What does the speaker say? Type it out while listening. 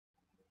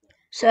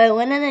So I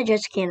went on a jet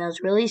ski and I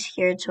was really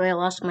scared, so I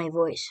lost my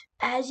voice.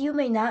 As you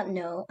may not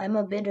know, I'm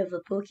a bit of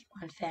a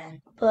Pokemon fan,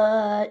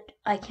 but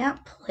I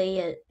can't play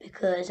it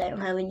because I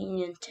don't have any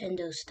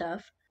Nintendo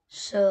stuff.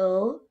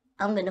 So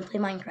I'm gonna play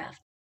Minecraft.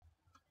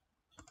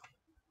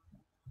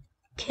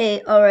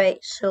 Okay, alright,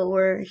 so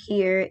we're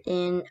here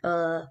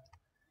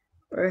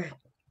we're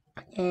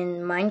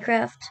in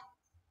Minecraft,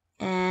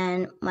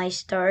 and my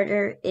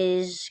starter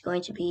is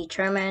going to be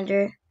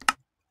Charmander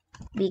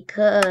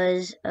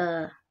because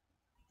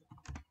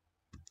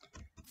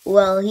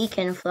well, he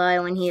can fly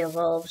when he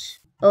evolves.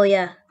 Oh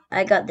yeah,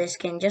 I got this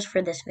skin just for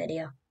this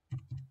video.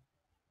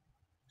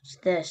 What's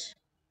this?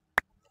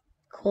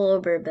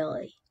 Clover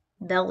belly.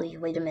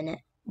 Wait a minute.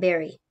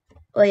 Berry.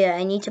 Oh yeah,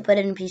 I need to put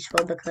it in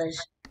peaceful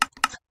because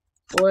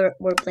we're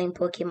playing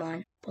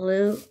Pokemon.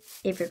 Blue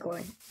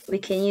apricorn. We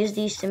can use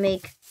these to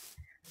make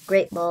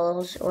great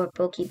balls or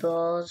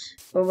Pokeballs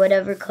or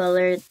whatever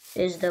color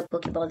is the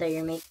Pokeball that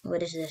you're making.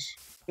 What is this?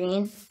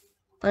 Green?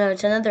 Oh no,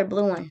 it's another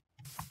blue one.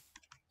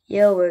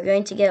 Yo, we're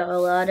going to get a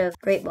lot of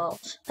great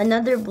balls.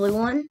 Another blue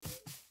one?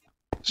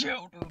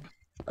 Geodude.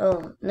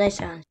 Oh, nice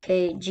sound.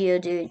 Okay,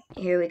 Geodude,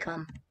 here we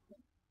come.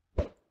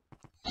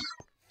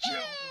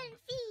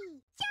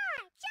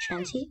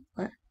 Chansey?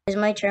 What? Is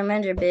my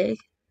Charmander big?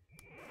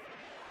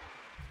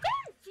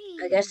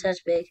 I guess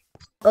that's big.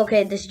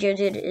 Okay, this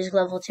Geodude is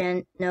level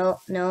 10. No,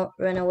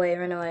 run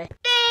away.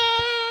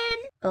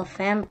 Oh,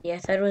 family, I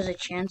thought it was a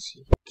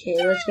Chansey.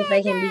 Okay, let's see if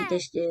I can beat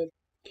this dude.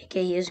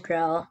 Okay, he is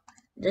Growl.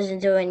 Doesn't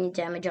do any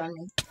damage on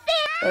me.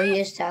 Oh, he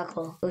is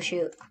Tackle. Oh,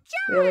 shoot.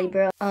 Really,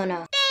 bro? Oh,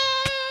 no.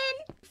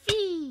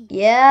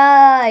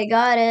 Yeah, I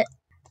got it.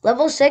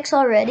 Level 6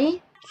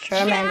 already?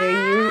 Charmander,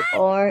 you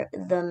are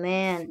the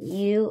man.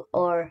 You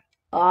are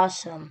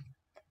awesome.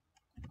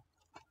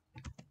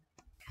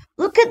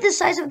 Look at the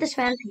size of this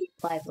fan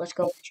P5. Let's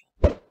go.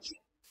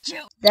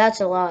 That's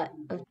a lot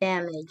of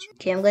damage.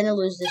 Okay, I'm gonna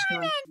lose this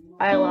one.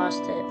 I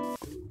lost it.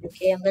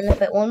 Okay, I'm gonna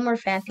put one more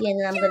Fampy and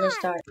then I'm gonna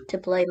start to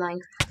play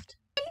Minecraft.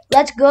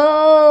 Let's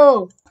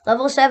go!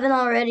 Level 7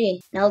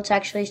 already. Now let's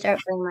actually start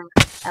playing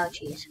Minecraft.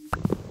 Ouchies.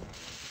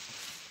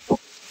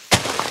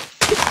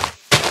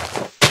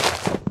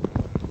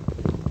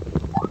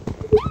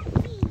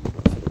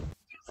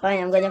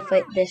 Fine, I'm gonna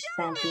fight this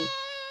Fampy.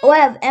 Oh, I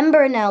have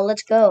Ember now.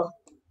 Let's go.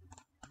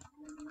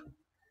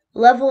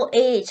 Level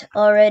 8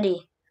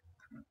 already.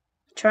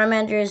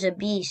 Charmander is a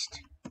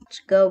beast.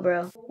 Let's go,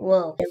 bro.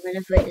 Whoa. I'm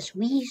gonna fight this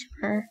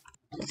Weezmer.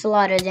 That's a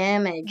lot of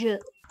damage.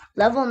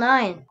 Level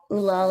 9. Ooh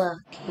la la.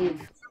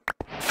 Cube.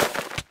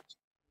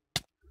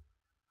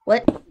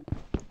 What?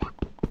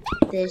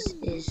 This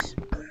is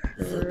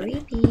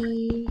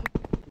creepy.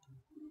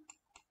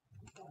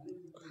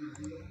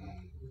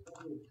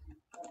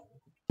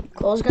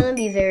 Coal's gonna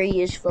be very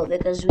useful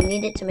because we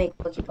need it to make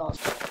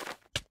Pokeballs.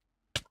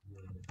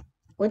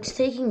 What's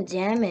taking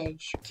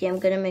damage? Okay, I'm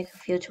gonna make a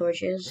few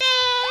torches.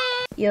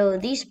 Yo,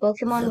 these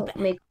Pokemon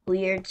make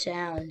weird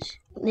sounds.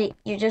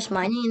 You're just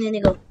mining and then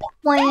they go,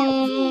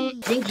 whang.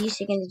 I think he's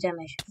taking the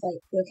damage. Like,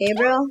 you okay,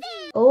 bro?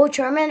 Oh,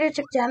 Charmander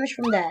took damage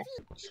from that.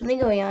 Something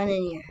going on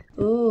in here.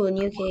 Ooh,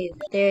 new cave.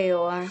 There you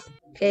are.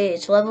 Okay,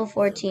 it's level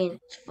 14.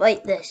 Let's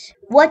fight this.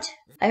 What?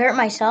 I hurt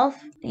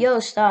myself? Yo,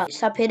 stop.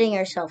 Stop hitting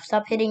yourself.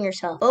 Stop hitting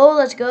yourself. Oh,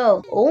 let's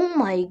go. Oh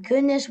my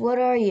goodness, what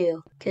are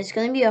you? Okay, it's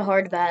gonna be a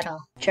hard battle.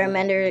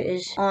 Charmander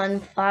is on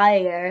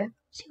fire.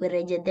 See what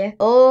I did there?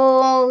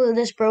 Oh,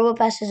 this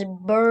Probopass is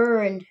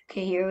burned.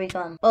 Okay, here we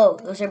come. Oh,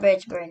 those are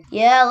birds burned.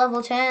 Yeah,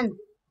 level 10.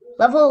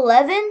 Level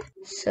 11?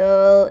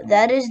 So,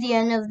 that is the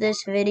end of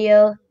this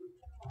video.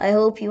 I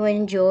hope you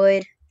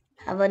enjoyed.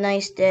 Have a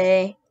nice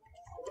day.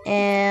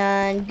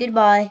 And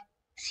goodbye.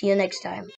 See you next time.